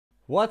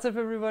What's up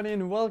everybody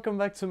and welcome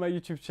back to my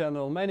YouTube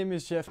channel. My name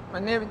is Jeff. My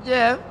name is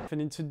Jeff.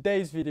 And in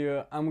today's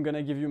video, I'm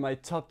gonna give you my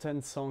top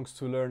 10 songs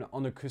to learn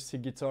on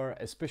acoustic guitar,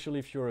 especially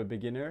if you're a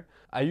beginner.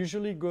 I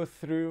usually go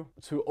through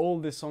to all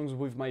the songs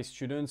with my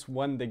students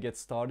when they get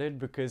started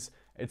because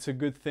it's a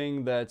good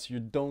thing that you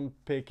don't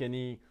pick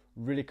any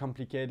really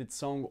complicated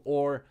song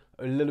or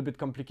a little bit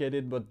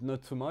complicated but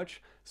not too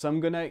much. So I'm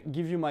gonna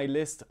give you my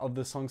list of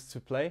the songs to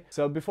play.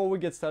 So before we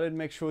get started,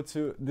 make sure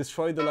to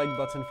destroy the like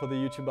button for the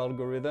YouTube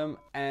algorithm.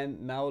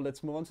 And now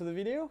let's move on to the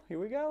video. Here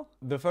we go.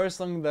 The first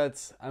song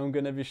that I'm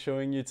gonna be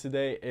showing you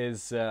today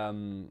is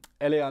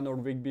Eleanor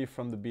Rigby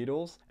from the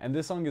Beatles. And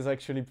this song is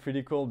actually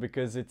pretty cool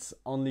because it's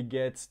only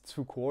gets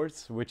two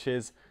chords, which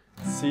is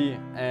C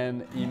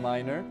and E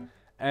minor.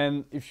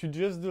 And if you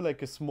just do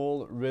like a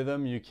small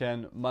rhythm, you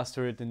can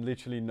master it in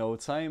literally no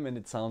time, and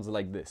it sounds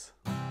like this.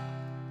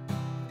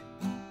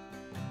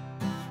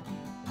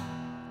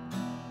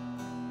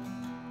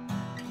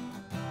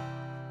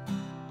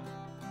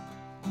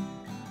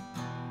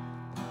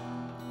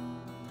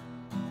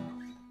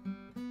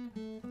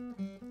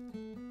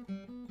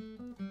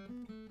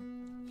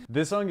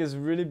 This song is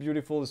really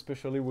beautiful,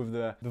 especially with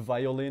the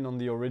violin on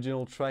the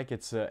original track.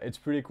 It's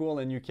pretty cool,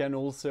 and you can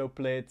also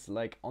play it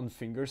like on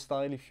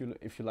fingerstyle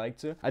if you like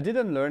to. I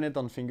didn't learn it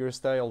on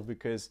fingerstyle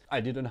because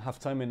I didn't have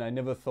time and I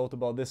never thought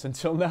about this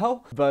until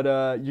now.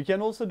 But you can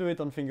also do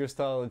it on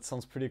fingerstyle. It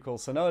sounds pretty cool.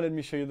 So now let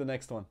me show you the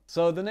next one.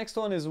 So the next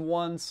one is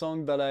one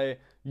song that I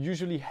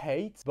usually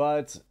hate,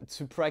 but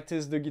to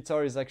practice the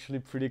guitar is actually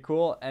pretty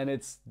cool, and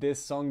it's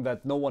this song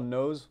that no one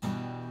knows.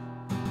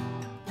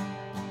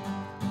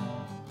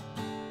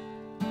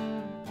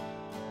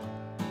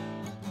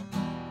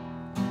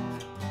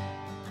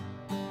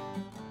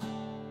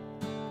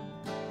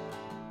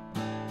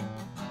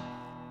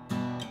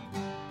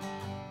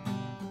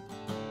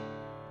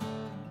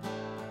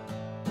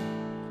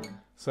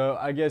 So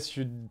I guess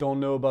you don't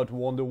know about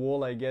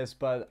Wonderwall, I guess,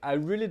 but I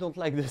really don't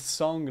like this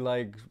song,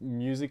 like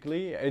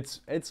musically.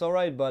 It's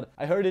alright, but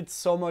I heard it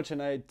so much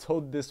and I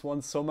taught this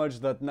one so much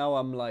that now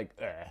I'm like,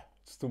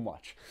 it's too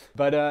much.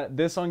 But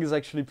this song is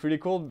actually pretty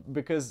cool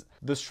because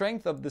the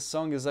strength of this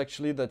song is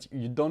actually that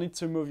you don't need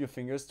to move your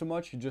fingers too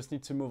much, you just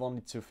need to move only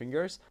two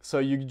fingers. So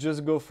you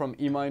just go from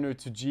E minor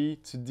to G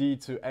to D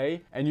to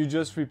A, and you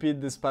just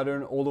repeat this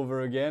pattern all over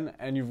again,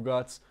 and you've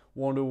got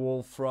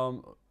Wonderwall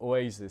from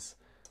Oasis.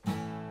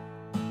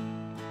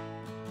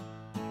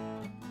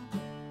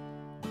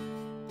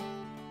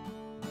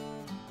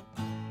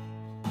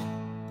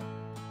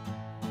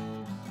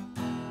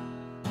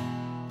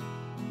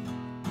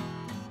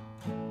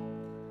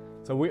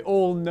 So we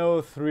all know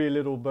Three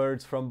Little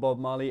Birds from Bob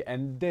Marley,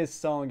 and this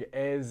song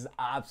is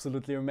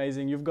absolutely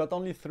amazing. You've got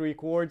only three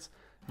chords,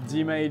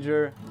 D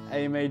major,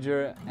 A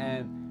major,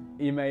 and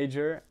E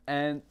major,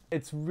 and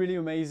it's really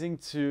amazing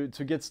to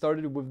get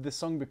started with this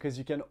song because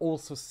you can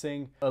also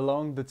sing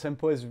along. The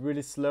tempo is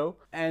really slow,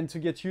 and to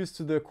get used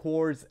to the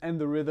chords and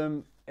the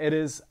rhythm, it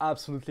is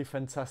absolutely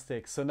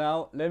fantastic. So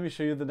now let me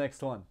show you the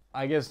next one.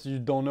 I guess you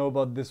don't know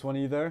about this one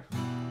either.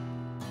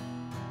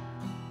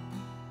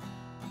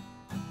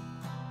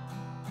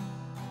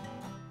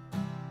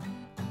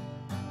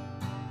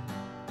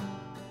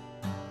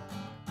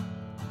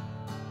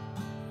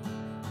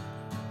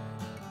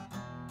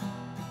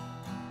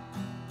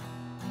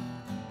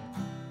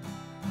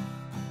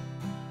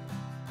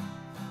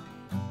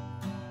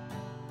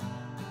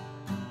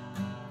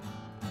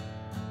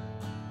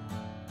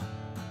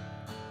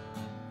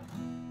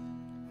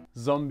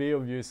 Zombie,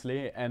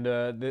 obviously, and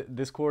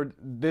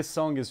this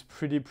song is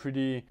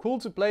pretty cool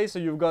to play. So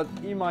you've got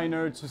E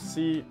minor to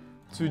C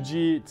to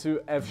G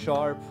to F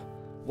sharp,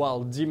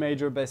 while D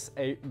major, bass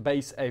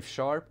F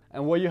sharp,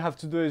 and what you have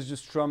to do is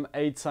just strum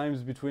 8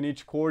 times between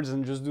each chords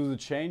and just do the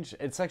change.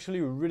 It's actually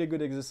a really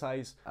good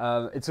exercise.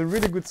 It's a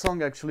really good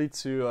song actually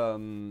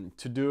to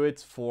do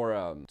it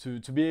for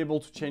to be able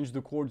to change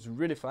the chords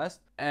really fast.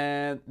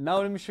 And now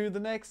let me show you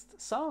the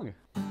next song.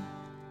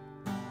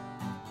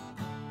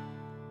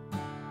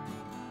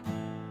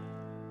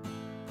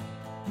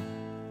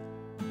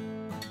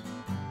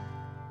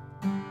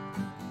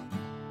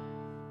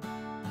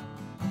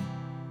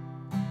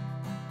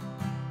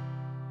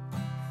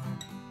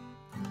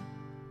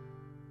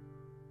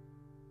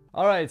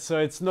 Alright, so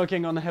it's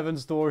Knocking on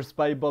Heaven's Doors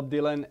by Bob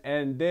Dylan,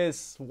 and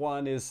this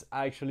one is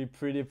actually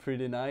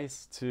pretty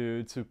nice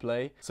to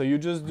play. So you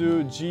just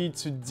do G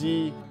to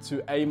D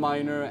to A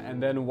minor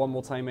and then one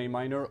more time A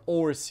minor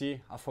or C.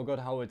 I forgot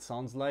how it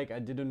sounds like. I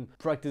didn't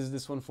practice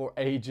this one for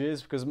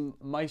ages because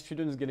my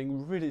student is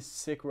getting really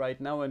sick right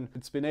now and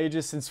it's been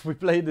ages since we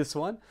played this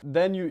one.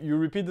 Then you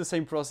repeat the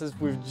same process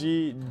with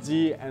G,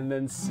 D and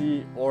then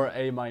C or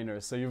A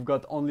minor. So you've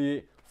got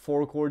only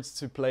 4 chords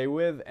to play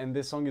with, and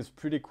this song is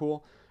pretty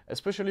cool.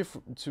 Especially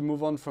to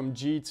move on from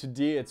G to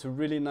D, it's a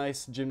really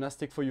nice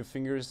gymnastic for your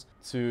fingers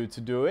to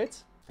do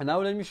it. And now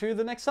let me show you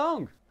the next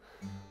song.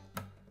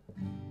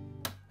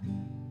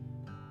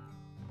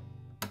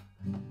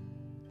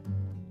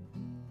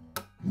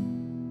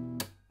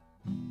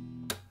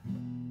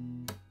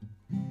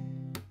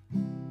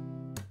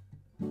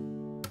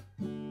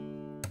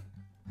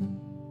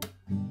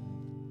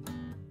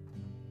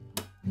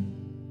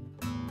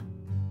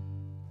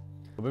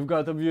 We've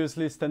got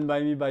obviously Stand By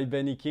Me by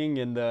Benny King,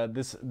 and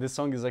this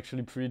song is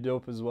actually pretty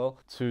dope as well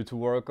to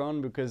work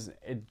on, because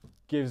it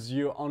gives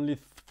you only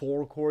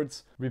 4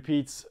 chords,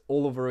 repeats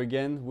all over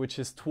again, which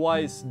is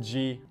twice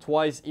G,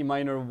 twice E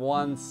minor,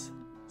 once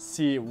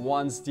C,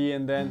 once D,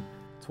 and then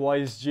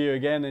twice G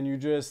again, and you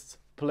just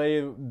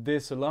play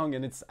this along,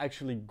 and it's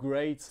actually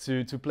great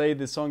to play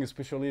this song,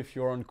 especially if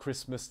you're on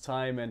Christmas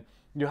time and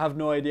you have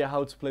no idea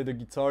how to play the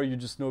guitar, you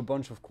just know a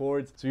bunch of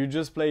chords. So you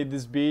just play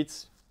this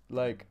beat,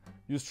 like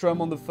you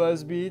strum on the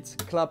first beat,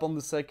 clap on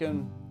the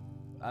second,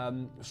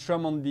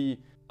 strum on the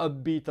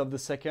upbeat of the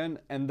second,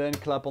 and then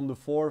clap on the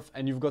fourth,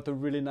 and you've got a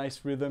really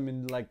nice rhythm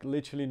in like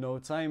literally no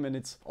time. And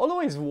it's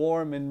always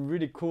warm and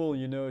really cool,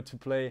 you know, to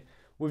play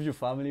with your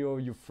family or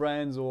your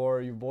friends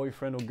or your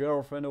boyfriend or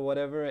girlfriend or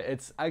whatever.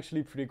 It's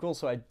actually pretty cool,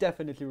 so I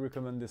definitely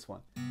recommend this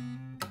one.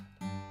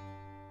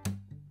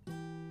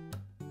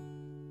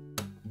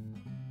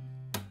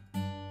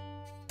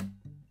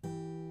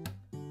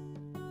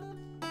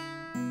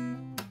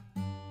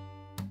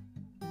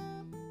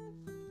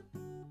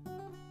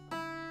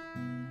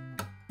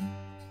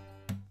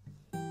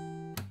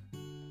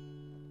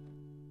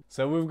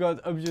 So we've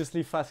got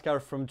obviously Fast Car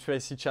from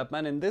Tracy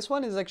Chapman, and this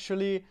one is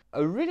actually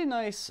a really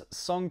nice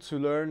song to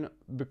learn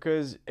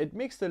because it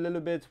mixed a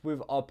little bit with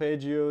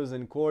arpeggios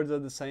and chords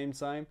at the same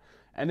time,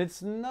 and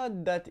it's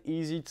not that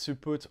easy to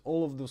put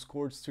all of those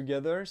chords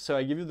together, so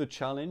I give you the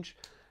challenge.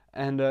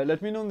 And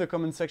let me know in the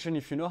comment section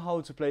if you know how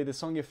to play the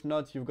song. If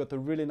not, you've got a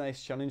really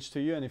nice challenge to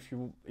you, and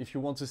if you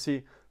want to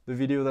see the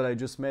video that I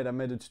just made, I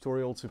made a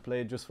tutorial to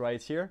play it just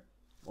right here.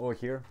 Or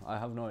here, I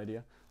have no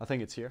idea. I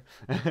think it's here.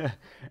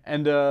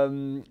 and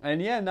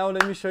yeah, now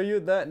let me show you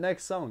the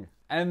next song.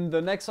 And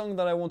the next song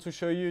that I want to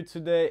show you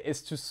today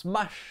is to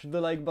smash the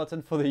like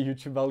button for the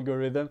YouTube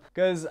algorithm,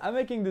 because I'm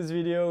making this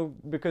video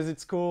because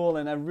it's cool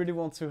and I really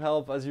want to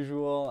help, as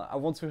usual. I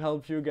want to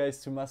help you guys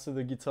to master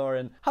the guitar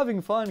and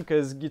having fun,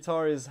 because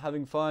guitar is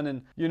having fun,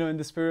 and you know, in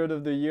this period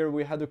of the year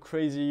we had a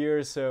crazy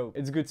year, so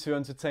it's good to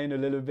entertain a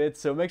little bit.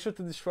 So make sure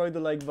to destroy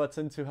the like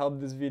button to help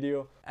this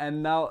video.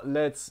 And now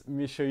let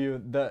me show you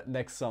the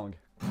next song.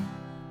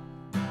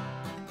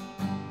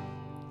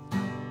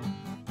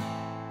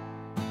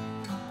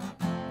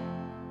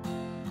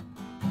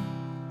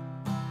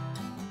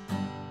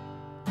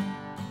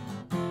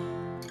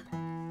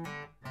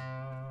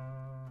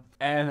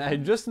 And I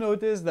just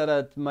noticed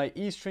that my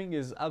E string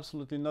is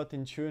absolutely not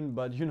in tune,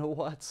 but you know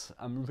what?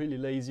 I'm really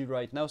lazy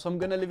right now, so I'm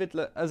gonna leave it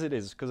as it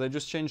is, because I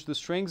just changed the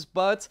strings.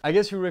 But I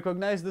guess you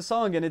recognize the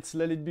song, and it's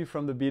Let It Be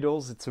from the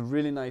Beatles. It's a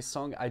really nice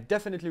song. I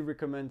definitely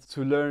recommend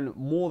to learn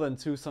more than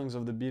 2 songs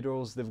of the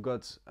Beatles. They've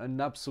got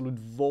an absolute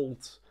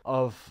vault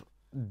of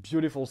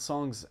beautiful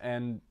songs,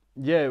 and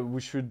yeah,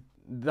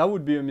 that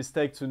would be a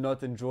mistake to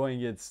not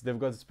enjoying it. They've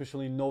got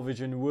especially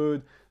Norwegian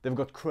Wood, they've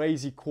got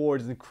crazy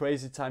chords and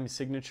crazy time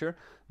signature.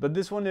 But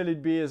this one, Let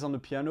It Be, is on the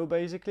piano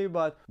basically,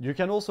 but you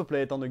can also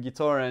play it on the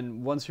guitar,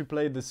 and once you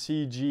play the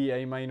C, G,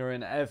 A minor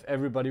and F,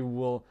 everybody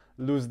will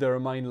lose their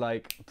mind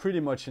like pretty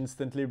much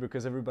instantly,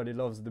 because everybody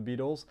loves the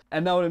Beatles.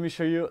 And now let me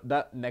show you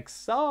that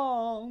next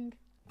song.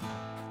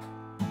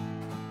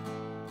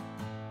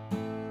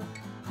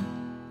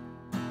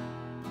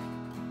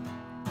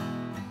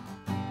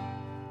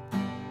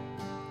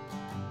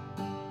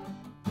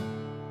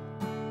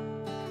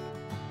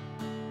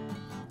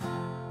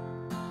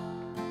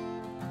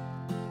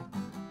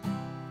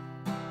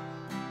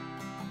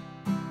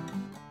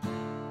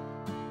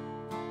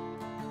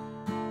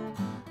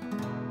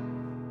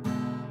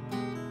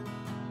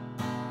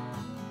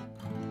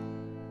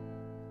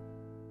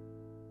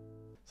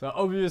 So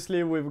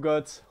obviously we've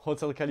got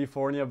Hotel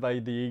California by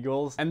the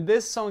Eagles, and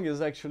this song is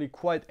actually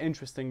quite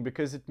interesting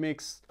because it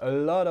makes a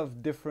lot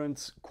of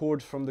different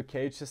chords from the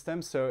cage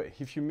system. So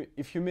if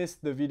you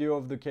missed the video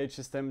of the cage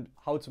system,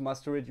 how to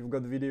master it, you've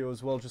got the video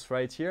as well just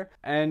right here.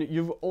 And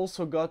you've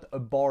also got a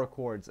bar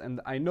chords,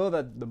 and I know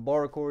that the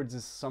bar chords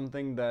is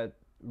something that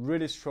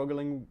you're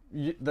struggling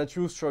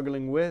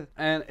with,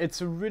 and it's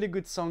a really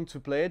good song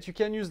to play it. You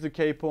can use the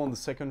capo on the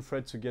 2nd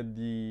fret to get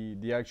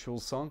the actual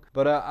song,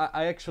 but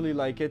I actually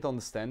like it on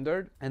the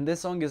standard. And this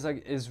song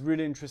is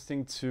really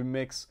interesting to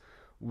mix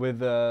with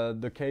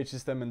the cage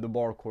system and the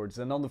bar chords.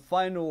 And on the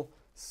final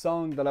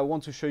song that I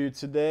want to show you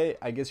today,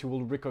 I guess you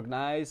will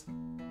recognize.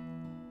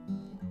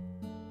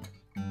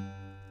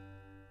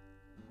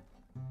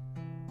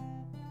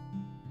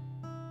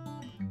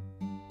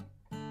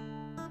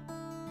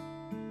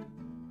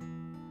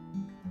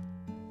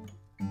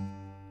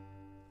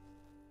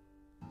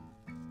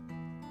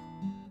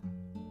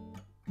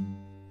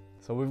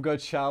 So we've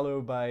got Shallow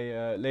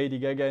by Lady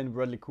Gaga and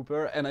Bradley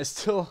Cooper, and I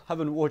still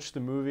haven't watched the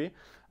movie.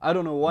 I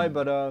don't know why,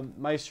 but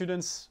my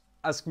students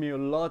ask me a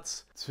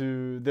lot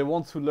they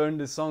want to learn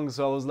this song,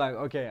 so I was like,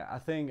 okay, I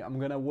think I'm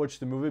gonna watch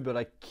the movie, but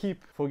I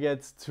keep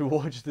forget to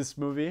watch this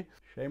movie.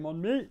 Shame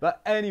on me.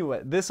 But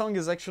anyway, this song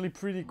is actually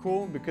pretty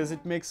cool because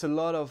it makes a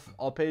lot of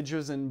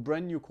arpeggios and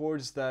brand new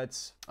chords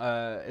that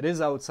it is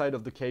outside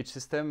of the cage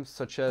system,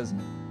 such as,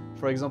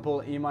 for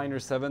example, E minor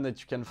 7 that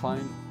you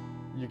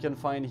can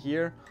find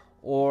here,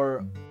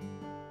 or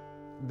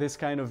this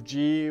kind of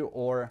G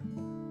or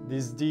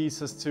this D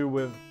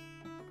sus2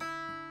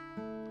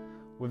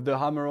 with the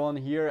hammer on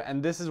here.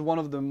 And this is one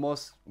of the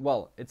most,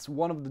 well, it's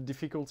one of the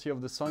difficulty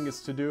of the song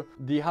is to do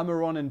the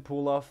hammer on and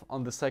pull off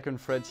on the second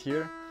fret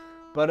here.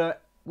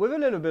 But with a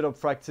little bit of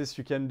practice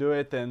you can do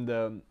it,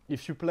 and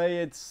if you play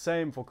it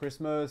same for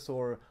Christmas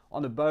or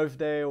on a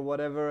birthday or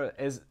whatever,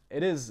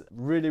 it is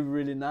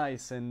really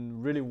nice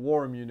and really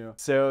warm, you know.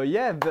 So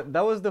yeah,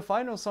 that was the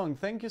final song.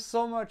 Thank you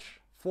so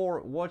much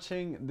for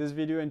watching this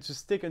video and to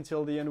stick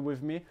until the end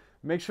with me.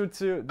 Make sure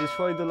to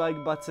destroy the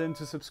like button,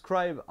 to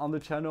subscribe on the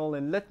channel,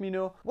 and let me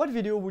know what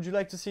video would you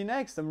like to see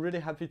next. I'm really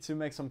happy to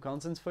make some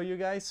content for you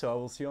guys, so I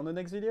will see you on the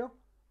next video.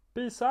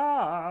 Peace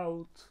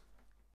out!